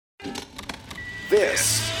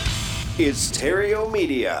This is Stereo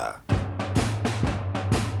Media.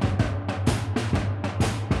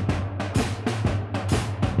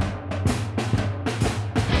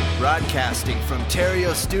 Broadcasting from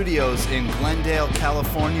Terrio Studios in Glendale,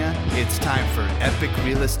 California, it's time for Epic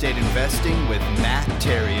Real Estate Investing with Matt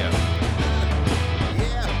Terrio.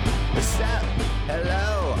 Yeah, what's up?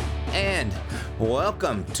 Hello, and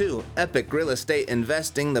welcome to Epic Real Estate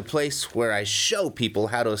Investing, the place where I show people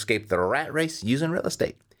how to escape the rat race using real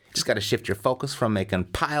estate. Just got to shift your focus from making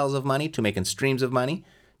piles of money to making streams of money.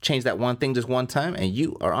 Change that one thing just one time, and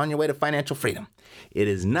you are on your way to financial freedom. It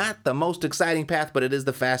is not the most exciting path, but it is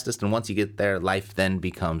the fastest, and once you get there, life then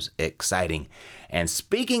becomes exciting. And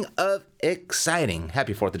speaking of exciting,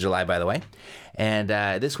 happy 4th of July, by the way. And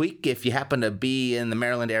this week, if you happen to be in the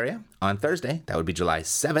Maryland area on Thursday, that would be July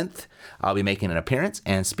 7th, I'll be making an appearance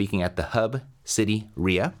and speaking at the Hub City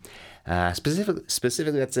REIA.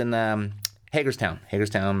 Specifically, that's in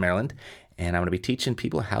Hagerstown, Maryland. And I'm going to be teaching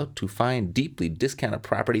people how to find deeply discounted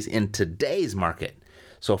properties in today's market.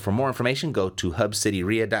 So for more information, go to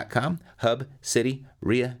hubcityrea.com,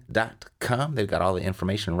 hubcityrea.com. They've got all the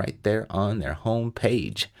information right there on their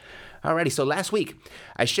homepage. Alrighty, so last week,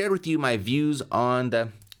 I shared with you my views on the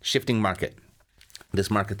shifting market, this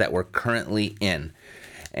market that we're currently in,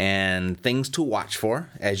 and things to watch for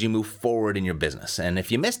as you move forward in your business. And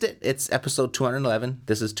if you missed it, it's episode 211.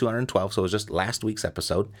 This is 212, so it was just last week's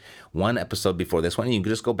episode, one episode before this one. You can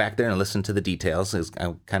just go back there and listen to the details.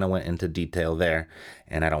 I kind of went into detail there,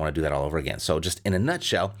 and I don't want to do that all over again. So just in a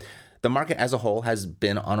nutshell, the market as a whole has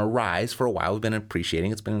been on a rise for a while. We've been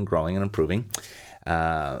appreciating. It's been growing and improving.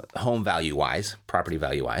 Home value-wise, property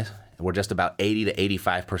value-wise. We're just about 80 to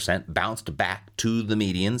 85% bounced back to the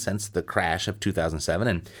median since the crash of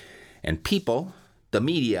 2007. And people, the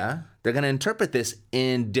media, they're going to interpret this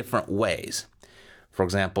in different ways. For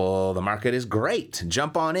example, the market is great,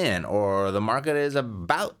 jump on in, or the market is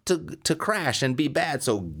about to crash and be bad,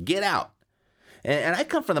 so get out. And I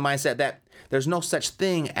come from the mindset that there's no such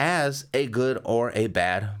thing as a good or a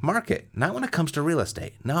bad market. Not when it comes to real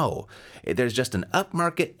estate. No, there's just an up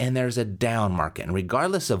market and there's a down market. And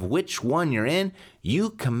regardless of which one you're in, you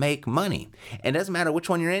can make money. And it doesn't matter which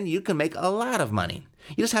one you're in, you can make a lot of money.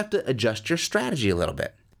 You just have to adjust your strategy a little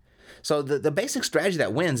bit. So the basic strategy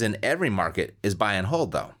that wins in every market is buy and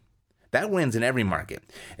hold, though. That wins in every market.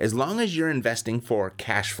 As long as you're investing for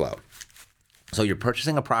cash flow. So you're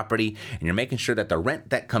purchasing a property and you're making sure that the rent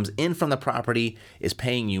that comes in from the property is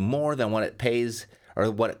paying you more than what it pays or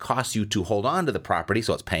what it costs you to hold on to the property.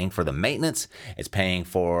 So it's paying for the maintenance, it's paying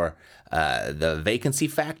for the vacancy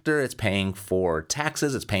factor, it's paying for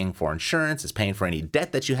taxes, it's paying for insurance, it's paying for any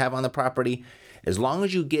debt that you have on the property. As long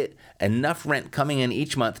as you get enough rent coming in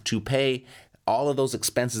each month to pay all of those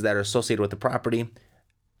expenses that are associated with the property,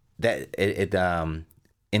 that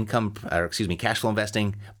cash flow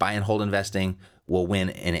investing, buy and hold investing will win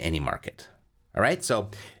in any market. All right, so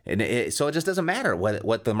it just doesn't matter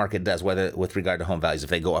what the market does, whether with regard to home values, if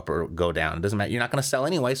they go up or go down. It doesn't matter. You're not going to sell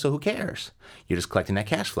anyway, so who cares? You're just collecting that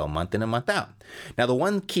cash flow month in and month out. Now, the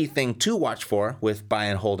one key thing to watch for with buy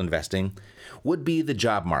and hold investing would be the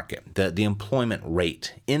job market, the employment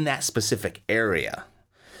rate in that specific area.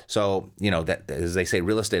 So, that, as they say,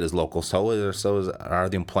 real estate is local, so are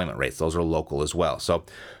the employment rates. Those are local as well. So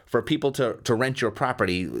for people to rent your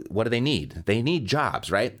property, what do they need? They need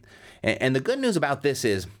jobs, right? And the good news about this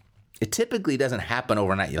is it typically doesn't happen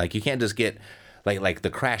overnight. Like, you can't just get, like the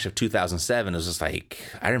crash of 2007 was just like,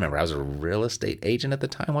 I remember I was a real estate agent at the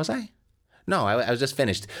time, was I? No, I was just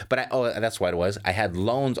finished. But that's what it was. I had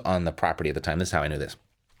loans on the property at the time. This is how I knew this.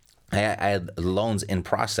 I had loans in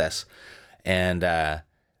process, and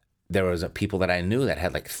there was people that I knew that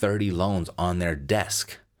had like 30 loans on their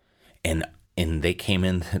desk. And they came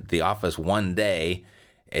in the office one day.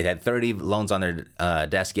 It had 30 loans on their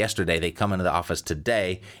desk yesterday. They come into the office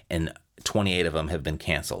today, and 28 of them have been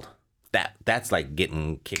canceled. That's like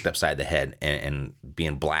getting kicked upside the head and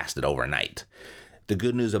being blasted overnight. The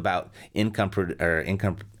good news about income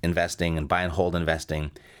investing and buy and hold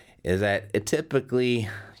investing is that it typically,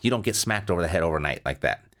 you don't get smacked over the head overnight like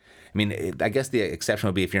that. I mean, I guess the exception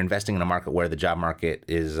would be if you're investing in a market where the job market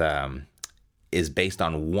is based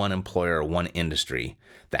on one employer or one industry,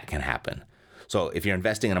 that can happen. So if you're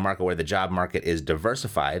investing in a market where the job market is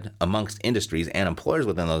diversified amongst industries and employers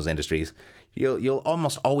within those industries, you'll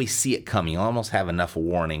almost always see it coming. You'll almost have enough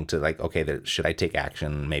warning to like, okay, should I take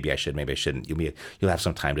action? Maybe I should, maybe I shouldn't. You'll have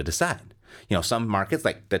some time to decide. Some markets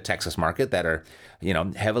like the Texas market that are,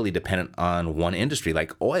 heavily dependent on one industry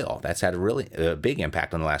like oil. That's had a really big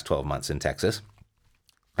impact on the last 12 months in Texas.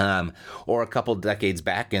 Or a couple decades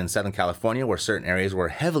back in Southern California, where certain areas were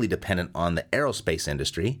heavily dependent on the aerospace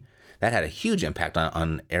industry. That had a huge impact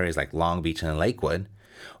on areas like Long Beach and Lakewood.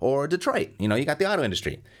 Or Detroit, you got the auto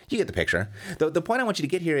industry. You get the picture. The point I want you to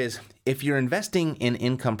get here is, if you're investing in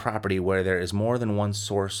income property where there is more than one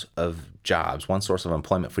source of jobs, one source of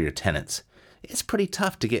employment for your tenants, it's pretty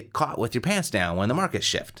tough to get caught with your pants down when the markets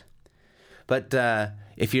shift. But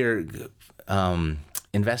if you're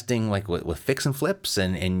investing like with fix and flips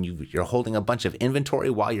and you're holding a bunch of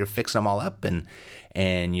inventory while you're fixing them all up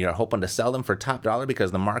and you're hoping to sell them for top dollar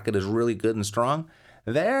because the market is really good and strong,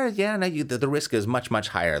 the risk is much, much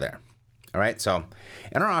higher there. All right, so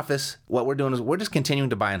in our office, what we're doing is we're just continuing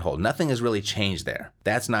to buy and hold. Nothing has really changed there.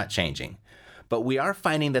 That's not changing. But we are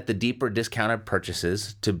finding that the deeper discounted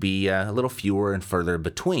purchases to be a little fewer and further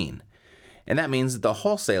between. And that means the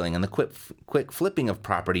wholesaling and the quick flipping of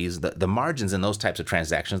properties, the margins in those types of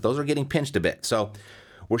transactions, those are getting pinched a bit. So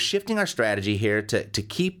we're shifting our strategy here to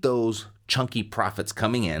keep those chunky profits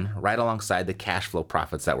coming in right alongside the cash flow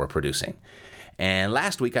profits that we're producing. And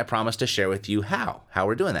last week, I promised to share with you how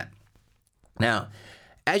we're doing that. Now,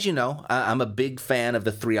 as you know, I'm a big fan of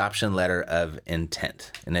the 3-option letter of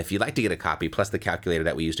intent. And if you'd like to get a copy, plus the calculator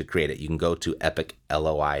that we use to create it, you can go to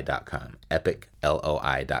epic.loi.com,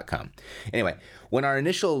 epic.loi.com. Anyway, when our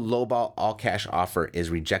initial lowball all-cash offer is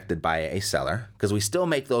rejected by a seller, because we still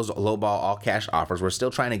make those lowball all-cash offers, we're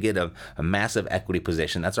still trying to get a massive equity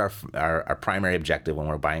position. That's our primary objective when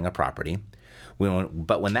we're buying a property.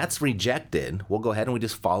 But when that's rejected, we'll go ahead and we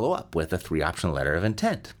just follow up with a 3-option letter of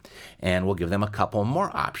intent. And we'll give them a couple more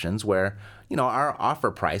options where, our offer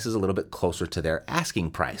price is a little bit closer to their asking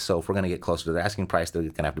price. So if we're going to get closer to their asking price, they're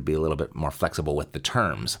going to have to be a little bit more flexible with the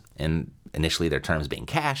terms. And initially their terms being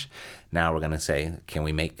cash. Now we're going to say, can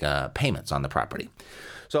we make payments on the property?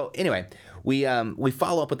 So anyway, we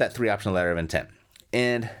follow up with that 3-option letter of intent.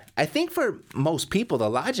 And I think for most people, the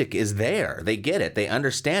logic is there. They get it. They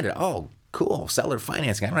understand it. Oh, cool, seller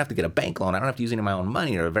financing. I don't have to get a bank loan. I don't have to use any of my own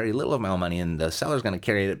money or very little of my own money, and the seller's going to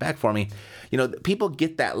carry it back for me. People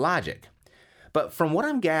get that logic. But from what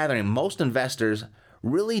I'm gathering, most investors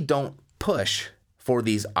really don't push for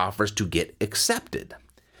these offers to get accepted.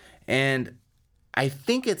 And I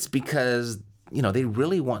think it's because, they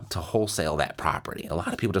really want to wholesale that property. A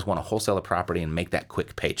lot of people just want to wholesale the property and make that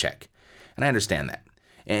quick paycheck. And I understand that.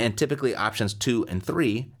 And typically options 2 and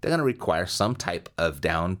 3, they're going to require some type of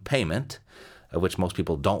down payment, which most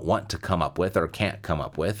people don't want to come up with or can't come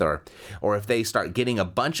up with. Or if they start getting a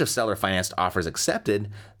bunch of seller financed offers accepted,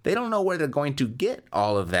 they don't know where they're going to get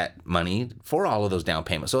all of that money for all of those down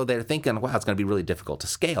payments. So they're thinking, wow, it's going to be really difficult to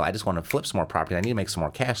scale. I just want to flip some more property. I need to make some more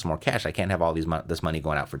cash. I can't have all this money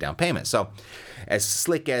going out for down payments. So as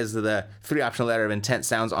slick as the 3-option letter of intent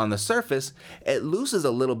sounds on the surface, it loses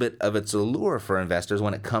a little bit of its allure for investors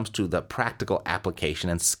when it comes to the practical application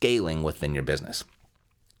and scaling within your business.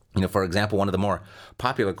 For example, one of the more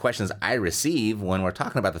popular questions I receive when we're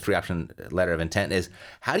talking about the 3-option letter of intent is,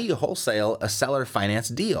 how do you wholesale a seller finance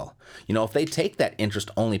deal? If they take that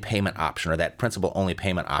interest-only payment option or that principal-only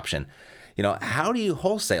payment option, how do you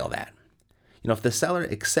wholesale that? If the seller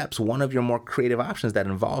accepts one of your more creative options that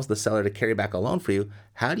involves the seller to carry back a loan for you,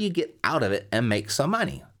 how do you get out of it and make some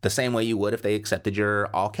money? The same way you would if they accepted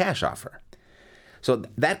your all-cash offer. So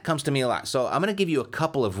that comes to me a lot. So I'm going to give you a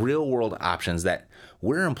couple of real-world options that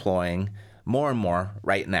we're employing more and more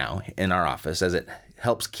right now in our office as it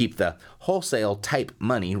helps keep the wholesale type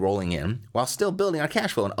money rolling in while still building our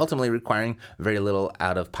cash flow and ultimately requiring very little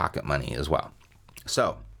out-of-pocket money as well.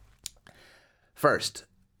 So first,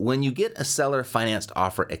 when you get a seller financed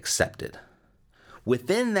offer accepted,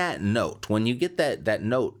 within that note, when you get that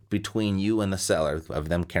note between you and the seller of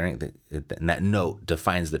them carrying, and that note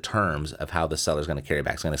defines the terms of how the seller is going to carry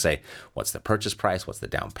back. It's going to say, what's the purchase price, what's the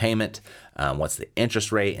down payment, what's the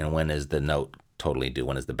interest rate, and when is the note totally due,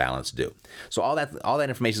 when is the balance due. So all that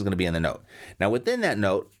information is going to be in the note. Now within that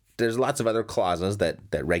note, there's lots of other clauses that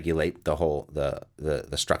regulate the whole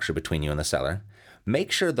the structure between you and the seller.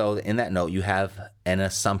 Make sure though in that note you have an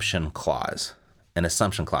assumption clause. And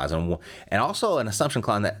also an assumption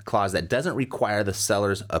clause that doesn't require the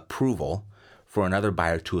seller's approval for another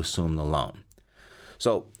buyer to assume the loan.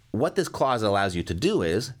 So what this clause allows you to do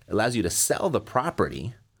is, allows you to sell the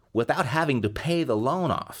property without having to pay the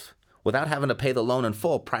loan off, without having to pay the loan in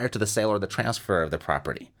full prior to the sale or the transfer of the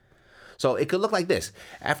property. So it could look like this.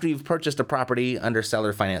 After you've purchased a property under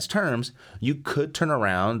seller finance terms, you could turn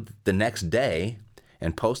around the next day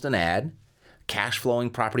and post an ad, cash flowing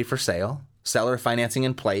property for sale, seller financing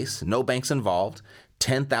in place, no banks involved,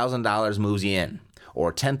 $10,000 moves you in,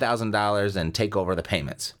 or $10,000 and take over the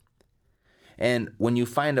payments. And when you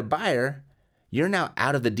find a buyer, you're now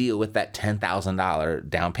out of the deal with that $10,000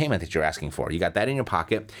 down payment that you're asking for. You got that in your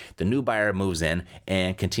pocket. The new buyer moves in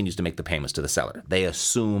and continues to make the payments to the seller. They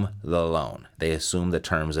assume the loan. They assume the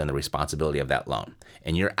terms and the responsibility of that loan.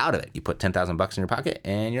 And you're out of it. You put $10,000 in your pocket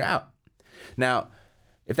and you're out. Now,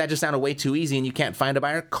 if that just sounded way too easy and you can't find a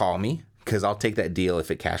buyer, call me, because I'll take that deal if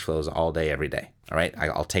it cash flows all day, every day. All right?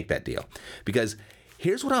 I'll take that deal. Because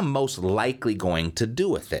here's what I'm most likely going to do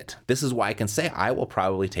with it. This is why I can say I will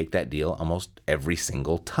probably take that deal almost every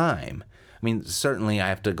single time. I mean, certainly I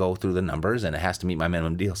have to go through the numbers and it has to meet my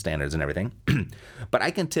minimum deal standards and everything. But I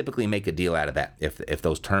can typically make a deal out of that if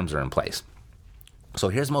those terms are in place. So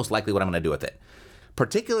here's most likely what I'm going to do with it.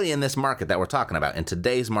 Particularly in this market that we're talking about, in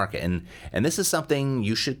today's market. And this is something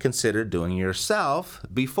you should consider doing yourself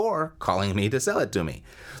before calling me to sell it to me.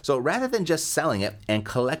 So rather than just selling it and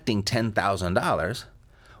collecting $10,000,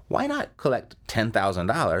 why not collect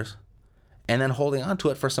 $10,000 and then holding on to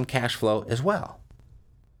it for some cash flow as well?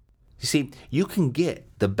 You see, you can get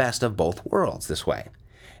the best of both worlds this way.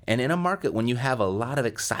 And in a market when you have a lot of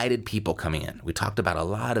excited people coming in, we talked about a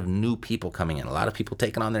lot of new people coming in, a lot of people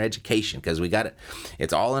taking on their education, because we got it.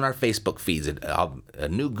 It's all in our Facebook feeds. A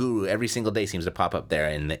new guru every single day seems to pop up there,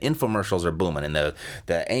 and the infomercials are booming, and the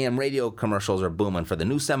AM radio commercials are booming for the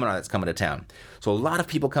new seminar that's coming to town. So a lot of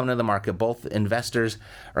people coming to the market, both investors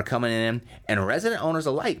are coming in, and resident owners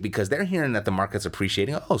alike, because they're hearing that the market's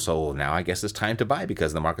appreciating. Oh, so now I guess it's time to buy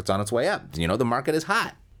because the market's on its way up. You know, the market is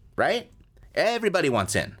hot, right? Everybody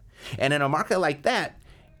wants in. And in a market like that,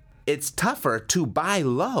 it's tougher to buy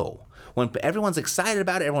low. When everyone's excited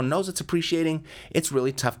about it, everyone knows it's appreciating, it's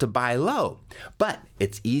really tough to buy low. But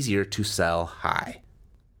it's easier to sell high.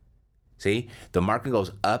 See, the market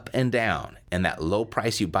goes up and down, and that low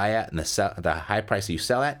price you buy at and the high price you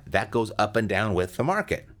sell at, that goes up and down with the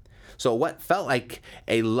market. So what felt like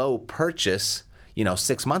a low purchase,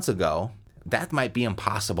 6 months ago, that might be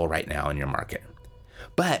impossible right now in your market.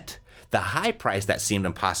 But the high price that seemed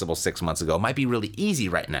impossible 6 months ago might be really easy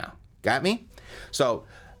right now. Got me? So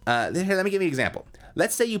here, let me give you an example.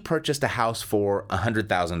 Let's say you purchased a house for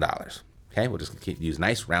 $100,000. Okay, we'll just use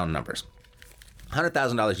nice round numbers.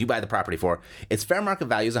 $100,000 you buy the property for. Its fair market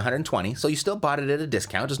value is $120,000, so you still bought it at a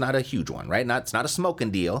discount. It's not a huge one, right? It's not a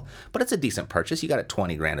smoking deal, but it's a decent purchase. You got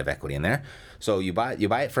 $20,000 of equity in there. So you buy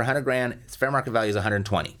it for $100,000. Its fair market value is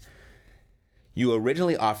 $120,000. You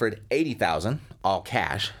originally offered $80,000 all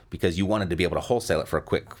cash because you wanted to be able to wholesale it for a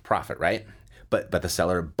quick profit, right? But the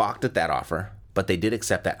seller balked at that offer, but they did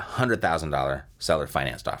accept that $100,000 seller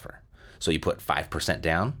financed offer. So you put 5%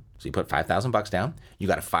 down. So you put $5,000 down. You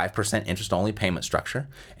got a 5% interest only payment structure,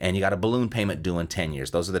 and you got a balloon payment due in 10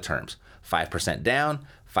 years. Those are the terms. 5% down,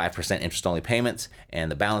 5% interest only payments, and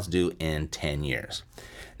the balance due in 10 years.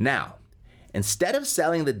 Now, instead of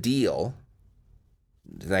selling the deal,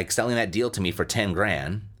 like selling that deal to me for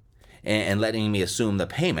 $10,000 and letting me assume the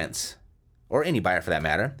payments, or any buyer for that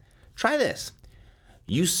matter, try this.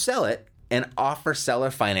 You sell it and offer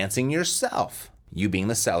seller financing yourself. You being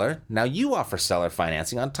the seller, now you offer seller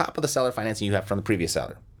financing on top of the seller financing you have from the previous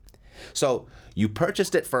seller. So you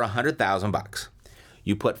purchased it for $100,000.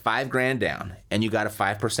 You put $5,000 down and you got a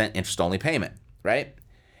 5% interest only payment, right?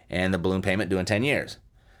 And the balloon payment due in 10 years.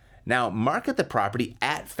 Now, market the property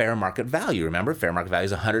at fair market value. Remember, fair market value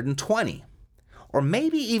is $120,000, or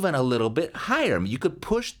maybe even a little bit higher. You could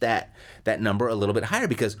push that number a little bit higher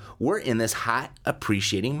because we're in this hot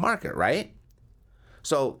appreciating market, right?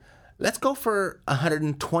 So let's go for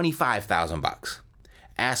 $125,000.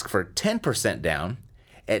 Ask for 10% down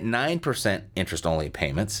at 9% interest only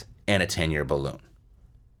payments and a 10-year balloon.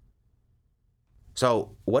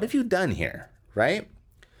 So what have you done here, right?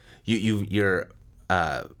 You're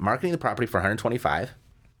marketing the property for $125,000,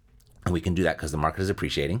 and we can do that because the market is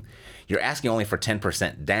appreciating. You're asking only for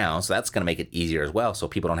 10% down, so that's going to make it easier as well, so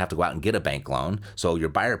people don't have to go out and get a bank loan. So your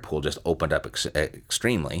buyer pool just opened up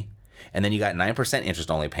extremely. And then you got 9%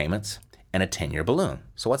 interest-only payments and a 10-year balloon.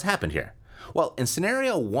 So what's happened here? Well, in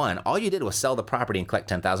scenario one, all you did was sell the property and collect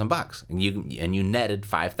 $10,000, and you netted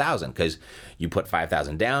 $5,000 because you put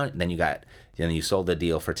 $5,000 down, then you sold the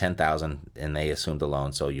deal for $10,000, and they assumed the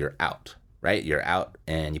loan, so you're out. Right? You're out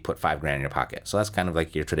and you put $5,000 in your pocket. So that's kind of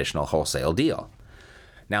like your traditional wholesale deal.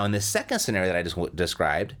 Now, in this second scenario that I just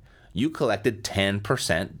described, you collected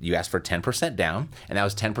 10%. You asked for 10% down, and that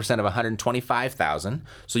was 10% of $125,000.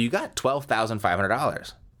 So you got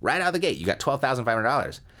 $12,500. Right out of the gate, you got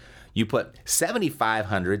 $12,500. You put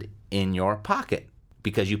 $7,500 in your pocket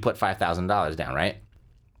because you put $5,000 down, right?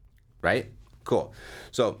 Right? Cool.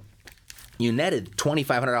 So you netted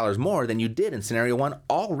 $2,500 more than you did in scenario one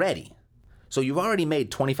already. So you've already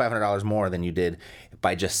made $2,500 more than you did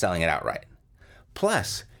by just selling it outright.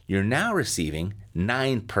 Plus, you're now receiving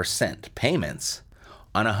 9% payments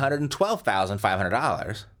on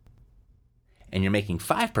 $112,500, and you're making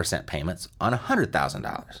 5% payments on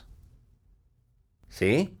 $100,000.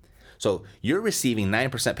 See? So you're receiving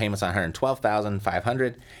 9% payments on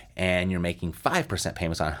 $112,500, and you're making 5%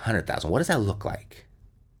 payments on $100,000. What does that look like?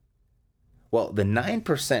 Well, the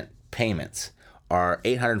 9% payments are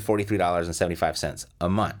 $843.75 a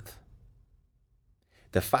month.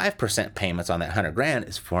 The 5% payments on that $100,000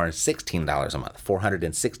 is $416 a month,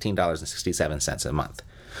 $416.67 a month.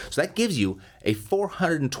 So that gives you a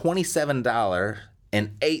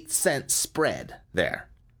 $427.08 spread there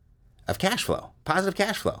of cash flow, positive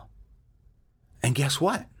cash flow. And guess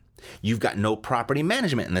what? You've got no property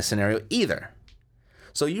management in this scenario either.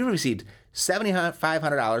 So you received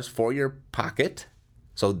 $7,500 for your pocket.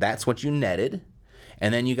 So that's what you netted.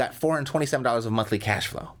 And then you got $427 of monthly cash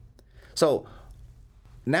flow. So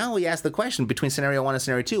now we ask the question between scenario 1 and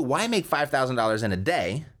scenario 2, why make $5,000 in a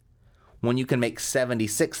day when you can make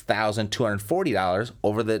 $76,240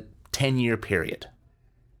 over the 10-year period?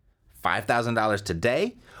 $5,000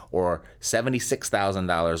 today or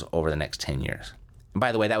 $76,000 over the next 10 years. And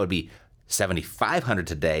by the way, that would be $7,500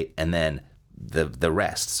 today and then the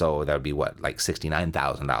rest. So that would be what, like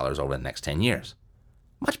 $69,000 over the next 10 years.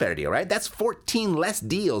 Much better deal, right? That's 14 less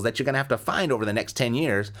deals that you're going to have to find over the next 10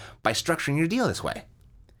 years by structuring your deal this way.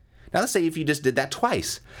 Now, let's say if you just did that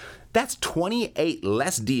twice, that's 28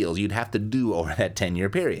 less deals you'd have to do over that 10-year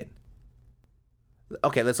period.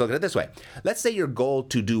 Okay, let's look at it this way. Let's say your goal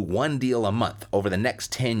to do one deal a month over the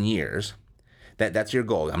next 10 years. That's your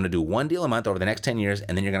goal. I'm going to do one deal a month over the next 10 years,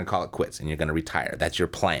 and then you're going to call it quits, and you're going to retire. That's your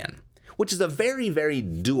plan, which is a very, very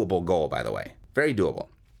doable goal, by the way. Very doable.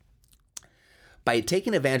 By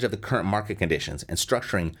taking advantage of the current market conditions and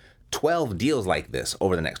structuring 12 deals like this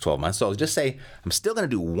over the next 12 months. So just say, I'm still going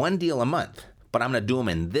to do one deal a month, but I'm going to do them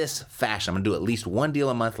in this fashion. I'm going to do at least one deal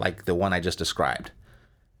a month like the one I just described.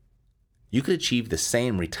 You could achieve the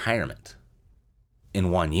same retirement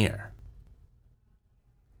in 1 year.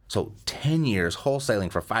 So 10 years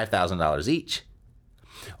wholesaling for $5,000 each,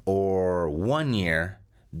 or 1 year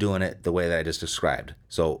doing it the way that I just described.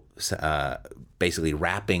 So basically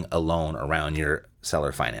wrapping a loan around your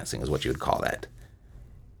seller financing is what you would call that.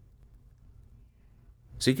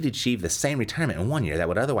 So you could achieve the same retirement in 1 year that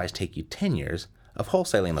would otherwise take you 10 years of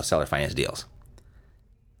wholesaling those seller finance deals.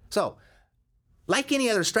 So, like any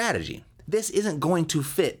other strategy, this isn't going to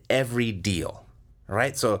fit every deal, all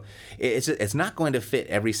right? So it's not going to fit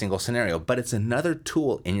every single scenario, but it's another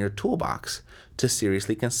tool in your toolbox to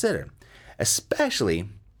seriously consider, especially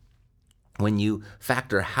when you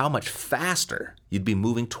factor how much faster you'd be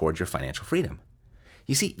moving towards your financial freedom.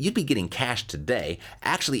 You see, you'd be getting cash today,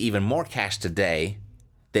 actually even more cash today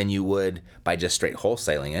than you would by just straight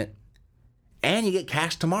wholesaling it. And you get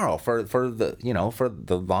cash tomorrow for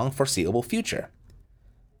the long foreseeable future.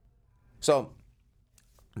 So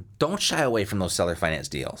don't shy away from those seller finance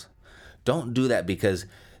deals. Don't do that because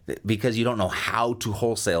you don't know how to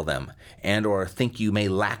wholesale them and or think you may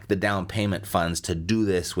lack the down payment funds to do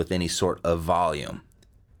this with any sort of volume.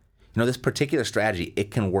 This particular strategy,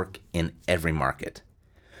 it can work in every market.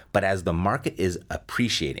 But as the market is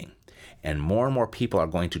appreciating, and more people are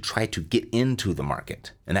going to try to get into the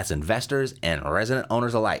market, and that's investors and resident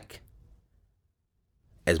owners alike.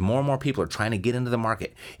 As more and more people are trying to get into the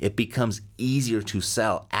market, it becomes easier to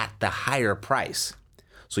sell at the higher price.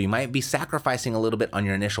 So you might be sacrificing a little bit on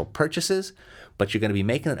your initial purchases, but you're going to be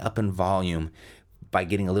making it up in volume by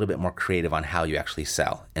getting a little bit more creative on how you actually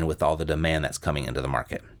sell and with all the demand that's coming into the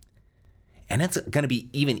market. And that's going to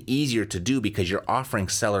be even easier to do because you're offering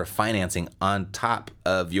seller financing on top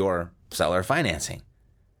of your seller financing.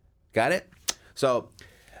 Got it? So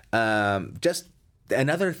just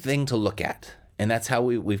another thing to look at, and that's how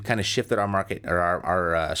we've kind of shifted our market or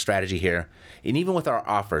our strategy here. And even with our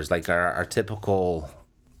offers, like our typical,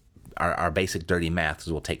 our basic dirty math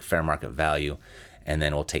is we'll take fair market value, and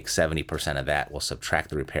then we'll take 70% of that. We'll subtract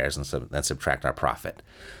the repairs and then subtract our profit.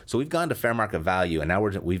 So we've gone to fair market value, and now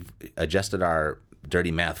we've adjusted our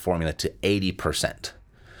dirty math formula to 80%.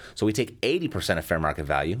 So we take 80% of fair market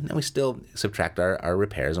value, and we still subtract our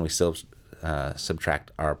repairs, and we still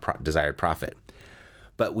subtract our desired profit.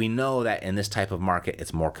 But we know that in this type of market,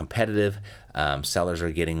 it's more competitive. Sellers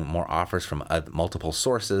are getting more offers from multiple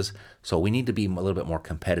sources, so we need to be a little bit more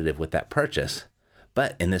competitive with that purchase.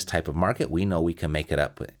 But in this type of market, we know we can make it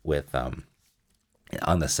up with on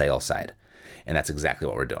the sales side, and that's exactly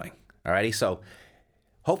what we're doing. Alrighty, so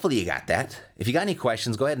hopefully you got that. If you got any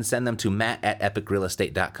questions, go ahead and send them to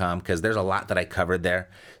matt@epicrealestate.com because there's a lot that I covered there.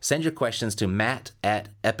 Send your questions to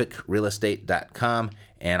matt@epicrealestate.com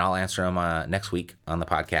and I'll answer them next week on the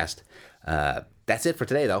podcast. That's it for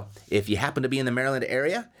today, though. If you happen to be in the Maryland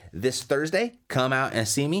area this Thursday, come out and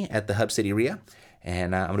see me at the Hub City RIA.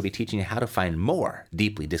 And I'm going to be teaching you how to find more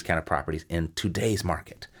deeply discounted properties in today's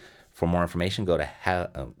market. For more information, go to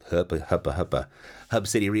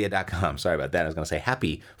hubcityria.com. Sorry about that. I was going to say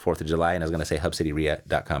happy 4th of July, and I was going to say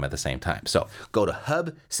hubcityria.com at the same time. So go to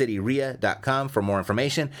hubcityria.com for more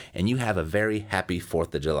information, and you have a very happy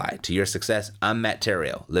 4th of July. To your success, I'm Matt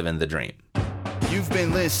Theriault, living the dream. You've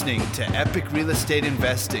been listening to Epic Real Estate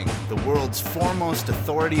Investing, the world's foremost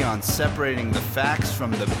authority on separating the facts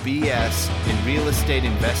from the BS in real estate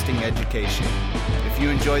investing education. If you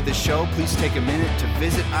enjoyed the show, please take a minute to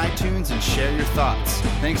visit iTunes and share your thoughts.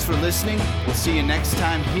 Thanks for listening. We'll see you next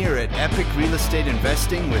time here at Epic Real Estate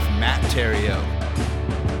Investing with Matt Theriault.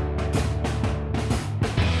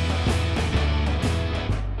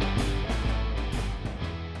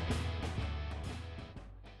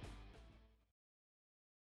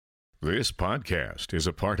 This podcast is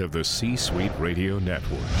a part of the C-Suite Radio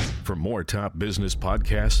Network. For more top business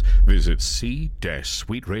podcasts, visit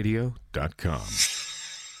c-suiteradio.com.